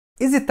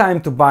Is it time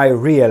to buy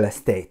real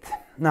estate?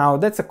 Now,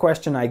 that's a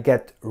question I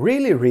get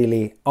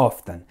really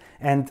often.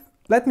 And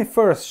let me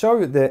first show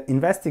you the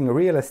investing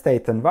real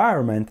estate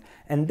environment,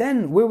 and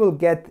then we will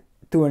get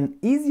to an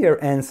easier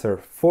answer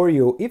for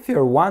you if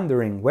you're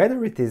wondering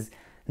whether it is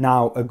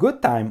now a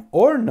good time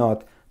or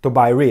not to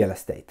buy real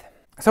estate.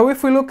 So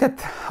if we look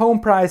at home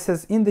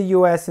prices in the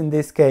US in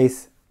this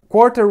case,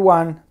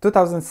 Q1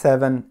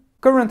 2007,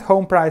 current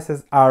home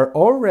prices are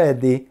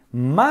already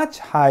much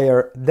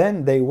higher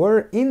than they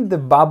were in the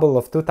bubble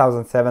of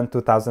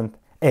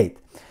 2007-2008.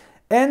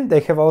 And they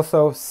have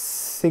also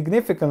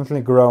significantly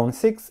grown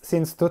since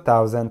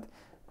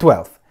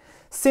 2012.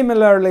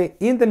 Similarly,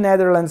 in the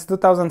Netherlands,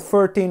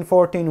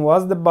 2013-14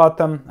 was the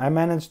bottom. I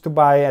managed to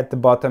buy at the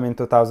bottom in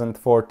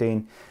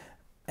 2014.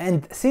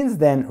 And since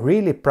then,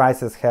 really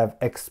prices have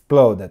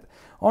exploded.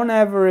 On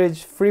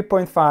average,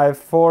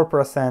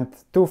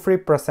 3.5-4% to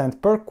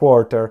 3% per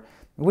quarter,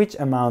 which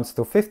amounts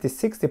to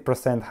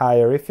 50-60%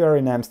 higher if you're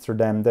in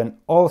Amsterdam, then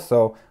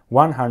also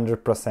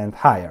 100%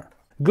 higher.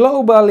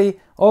 Globally,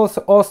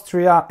 also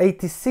Austria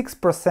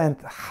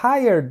 86%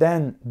 higher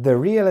than the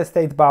real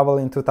estate bubble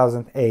in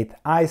 2008,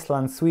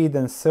 Iceland,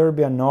 Sweden,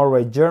 Serbia,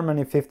 Norway,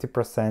 Germany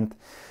 50%,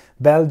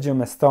 Belgium,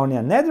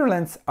 Estonia,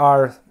 Netherlands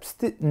are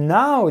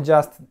now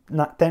just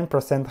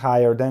 10%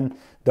 higher than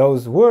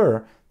those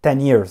were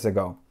 10 years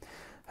ago.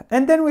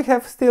 And then we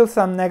have still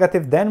some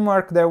negative.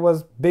 Denmark, there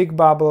was big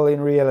bubble in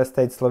real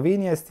estate.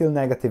 Slovenia is still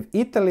negative.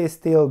 Italy is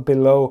still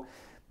below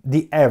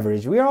the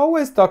average. We are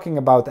always talking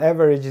about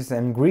averages,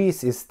 and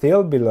Greece is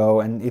still below,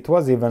 and it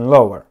was even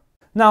lower.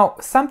 Now,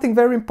 something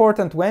very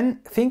important when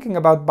thinking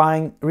about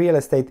buying real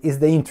estate is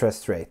the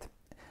interest rate.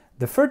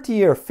 The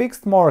 30-year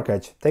fixed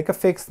mortgage, take a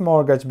fixed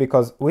mortgage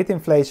because with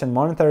inflation,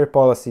 monetary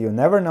policy, you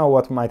never know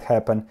what might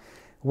happen,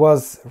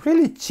 was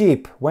really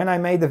cheap when I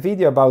made a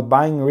video about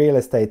buying real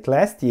estate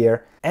last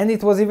year, and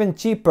it was even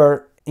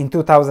cheaper in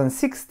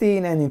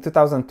 2016 and in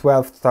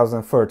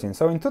 2012-2013.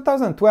 So in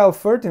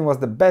 2012-13 was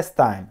the best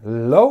time.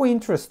 Low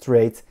interest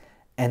rates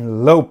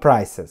and low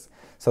prices.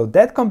 So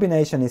that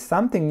combination is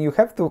something you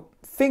have to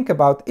think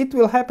about. It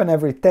will happen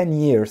every 10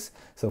 years.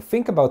 So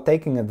think about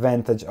taking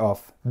advantage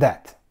of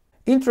that.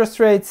 Interest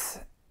rates,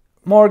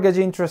 mortgage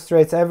interest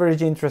rates,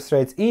 average interest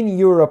rates in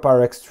Europe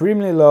are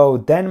extremely low.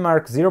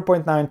 Denmark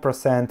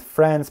 0.9%,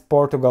 France,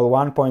 Portugal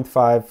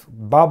 1.5%,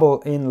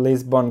 bubble in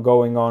Lisbon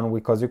going on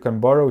because you can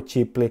borrow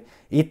cheaply,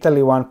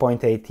 Italy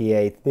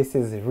 1.88%. This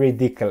is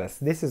ridiculous.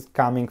 This is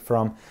coming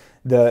from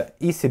the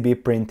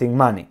ECB printing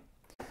money.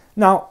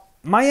 Now,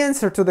 my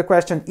answer to the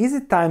question, is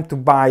it time to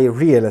buy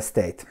real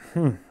estate?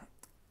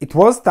 It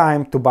was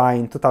time to buy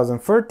in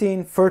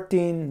 2013,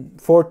 13,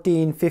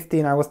 14,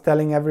 15. I was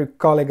telling every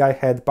colleague I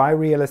had, buy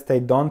real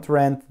estate, don't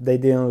rent. They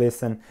didn't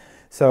listen.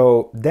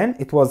 So then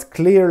it was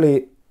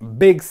clearly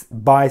big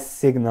buy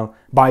signal,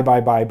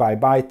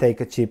 buy,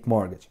 take a cheap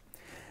mortgage.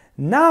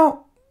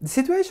 Now the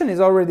situation is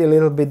already a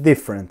little bit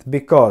different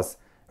because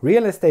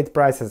real estate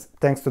prices,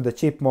 thanks to the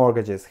cheap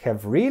mortgages,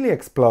 have really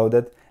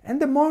exploded, and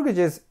the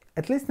mortgages,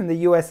 at least in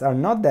the US, are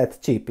not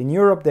that cheap. In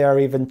Europe they are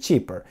even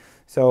cheaper.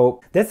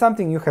 So that's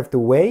something you have to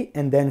weigh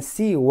and then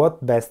see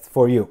what's best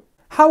for you.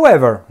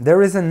 However,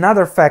 there is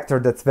another factor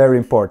that's very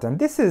important.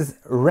 This is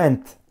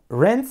rents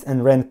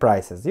and rent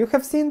prices. You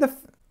have seen the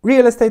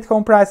real estate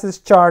home prices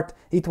chart.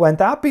 It went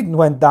up, it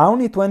went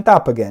down, it went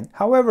up again.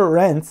 However,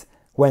 rents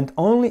went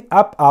only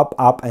up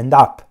and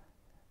up.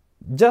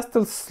 Just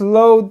a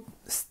slow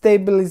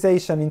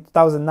stabilization in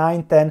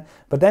 2009-10,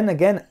 but then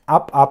again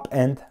up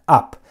and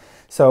up.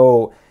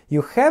 So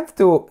you have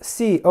to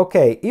see,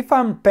 okay, if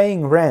I'm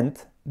paying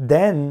rent,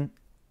 then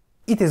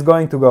it is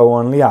going to go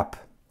only up.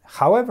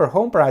 However,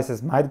 home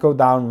prices might go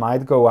down,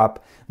 might go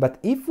up, but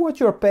if what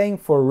you're paying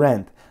for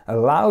rent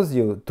allows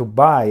you to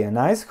buy a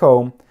nice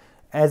home,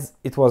 as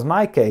it was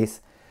my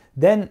case,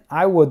 then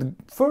I would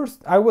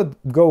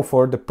go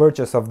for the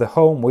purchase of the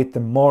home with the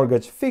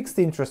mortgage fixed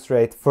interest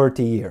rate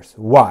 30 years.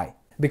 Why?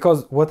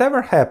 Because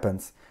whatever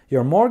happens,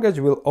 your mortgage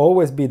will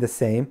always be the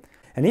same,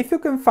 and if you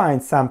can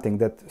find something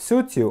that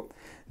suits you,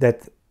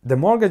 that the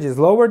mortgage is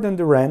lower than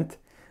the rent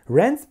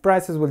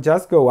prices will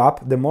just go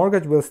up, the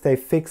mortgage will stay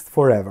fixed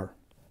forever.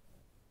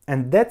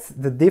 And that's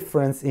the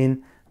difference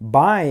in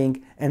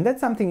buying, and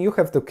that's something you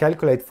have to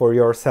calculate for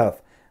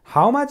yourself.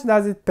 How much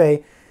does it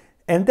pay?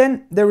 And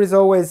then there is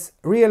always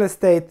real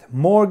estate,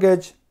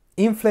 mortgage,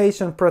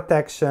 inflation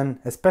protection,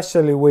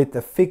 especially with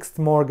a fixed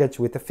mortgage,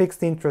 with a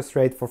fixed interest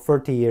rate for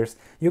 30 years.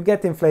 You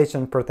get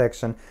inflation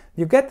protection.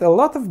 You get a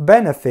lot of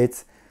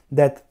benefits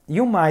that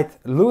you might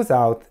lose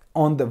out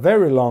on the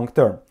very long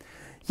term.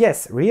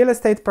 Yes, real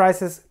estate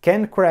prices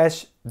can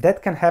crash,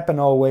 that can happen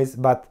always,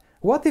 but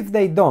what if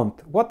they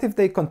don't? What if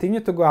they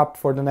continue to go up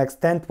for the next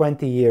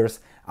 10-20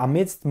 years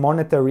amidst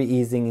monetary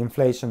easing,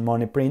 inflation,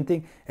 money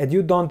printing, and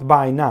you don't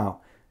buy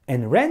now?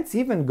 And rents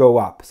even go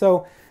up.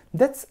 So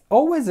that's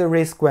always a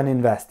risk when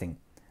investing.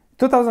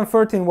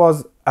 2013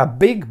 was a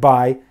big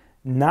buy.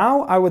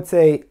 Now I would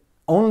say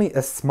only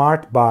a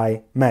smart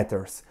buy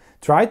matters.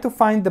 Try to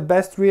find the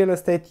best real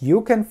estate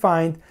you can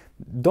find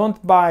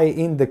Don't buy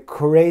in the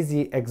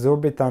crazy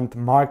exorbitant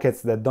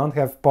markets that don't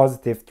have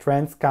positive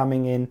trends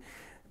coming in,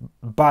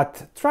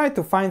 but try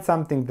to find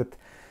something that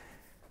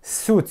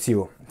suits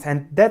you,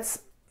 and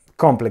that's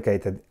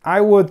complicated.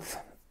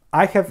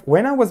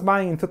 When I was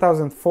buying in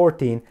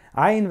 2014,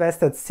 I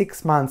invested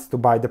 6 months to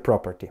buy the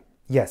property.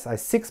 Yes,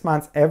 6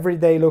 months every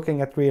day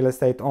looking at real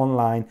estate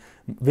online,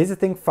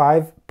 visiting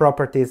 5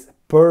 properties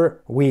per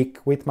week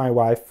with my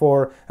wife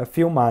for a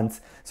few months.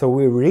 So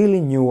we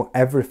really knew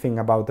everything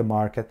about the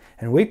market,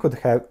 and we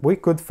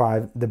could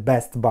find the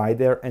best buy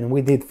there, and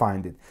we did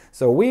find it.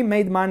 So we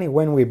made money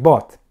when we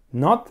bought,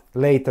 not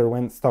later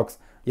when stocks.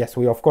 Yes,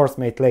 we of course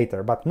made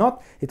later, but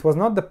it was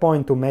not the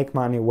point to make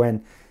money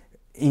when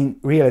in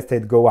real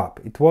estate go up.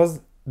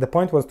 The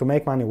point was to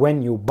make money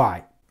when you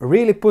buy.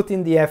 Really put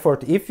in the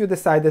effort if you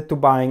decided to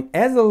buying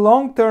as a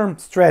long-term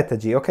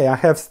strategy. Okay, I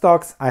have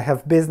stocks, I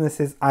have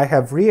businesses, I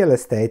have real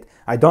estate.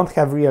 I don't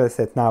have real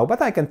estate now,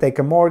 but I can take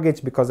a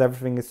mortgage because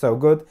everything is so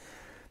good.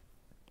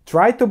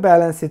 Try to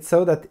balance it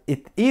so that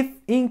if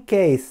in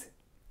case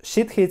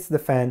shit hits the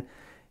fan,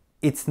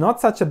 it's not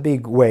such a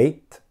big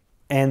weight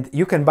and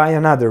you can buy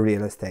another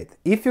real estate.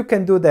 If you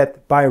can do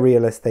that, buy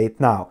real estate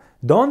now.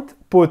 Don't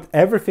put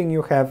everything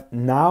you have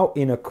now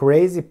in a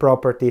crazy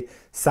property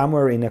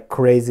somewhere in a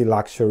crazy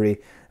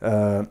luxury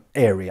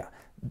area.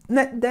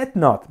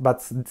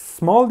 But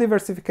small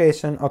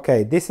diversification.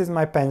 Okay, this is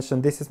my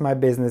pension, this is my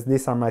business,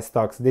 these are my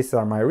stocks, these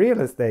are my real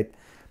estate.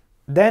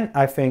 Then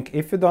I think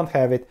if you don't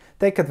have it,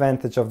 take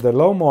advantage of the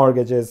low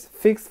mortgages,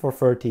 fixed for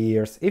 30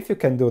 years. If you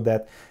can do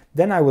that,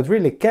 then I would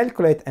really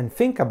calculate and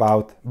think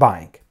about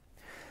buying.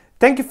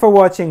 Thank you for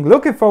watching.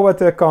 Looking forward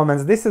to the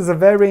comments. This is a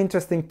very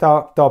interesting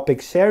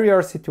topic. Share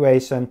your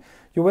situation.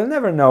 You will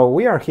never know.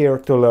 We are here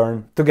to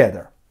learn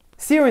together.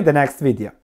 See you in the next video.